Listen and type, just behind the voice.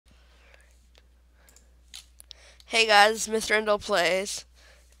Hey guys, MithrandilPlays,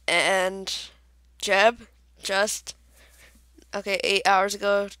 and Jeb just, 8 hours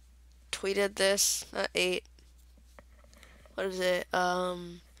ago tweeted this, not eight, what is it,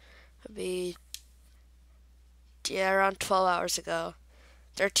 it'd be, yeah, around 12 hours ago,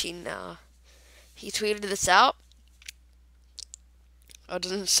 13 now. He tweeted this out, oh, it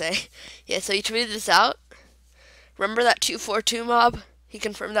doesn't say, yeah, so he tweeted this out. Remember that 242 mob? He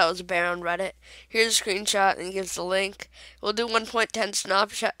confirmed that was a bear on Reddit. Here's a screenshot and he gives the link. We'll do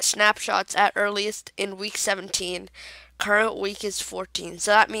 1.10 snapshots at earliest in week 17. Current week is 14.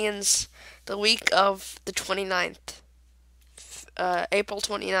 So that means the week of the 29th, April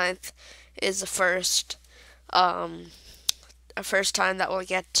 29th, is the first time that we'll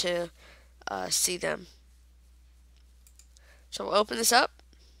get to see them. So we'll open this up.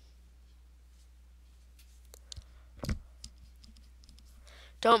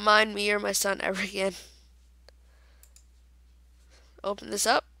 Don't mind me or my son ever again. Open this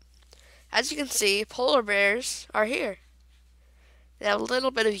up. As you can see, polar bears are here. They have a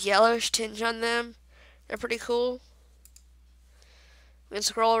little bit of yellowish tinge on them. They're pretty cool. We can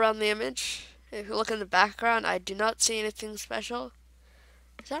scroll around the image. If you look in the background, I do not see anything special.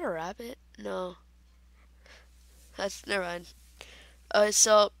 Is that a rabbit? No. That's, never mind.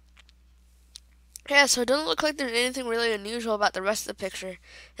 So it doesn't look like there's anything really unusual about the rest of the picture,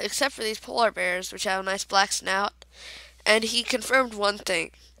 except for these polar bears, which have a nice black snout. And he confirmed one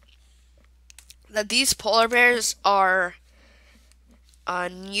thing, that these polar bears are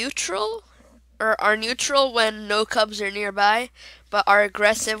neutral, or are neutral when no cubs are nearby, but are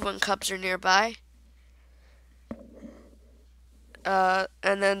aggressive when cubs are nearby. And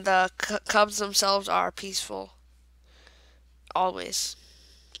then the cubs themselves are peaceful, always.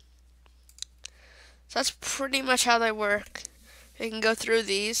 So that's pretty much how they work. You can go through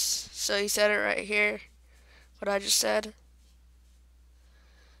these. So he said it right here, what I just said.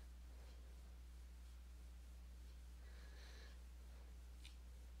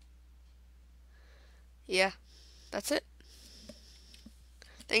 Yeah, that's it.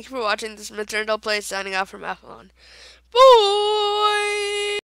 Thank you for watching. This is MithrandilPlays signing off from Athlon. Bye!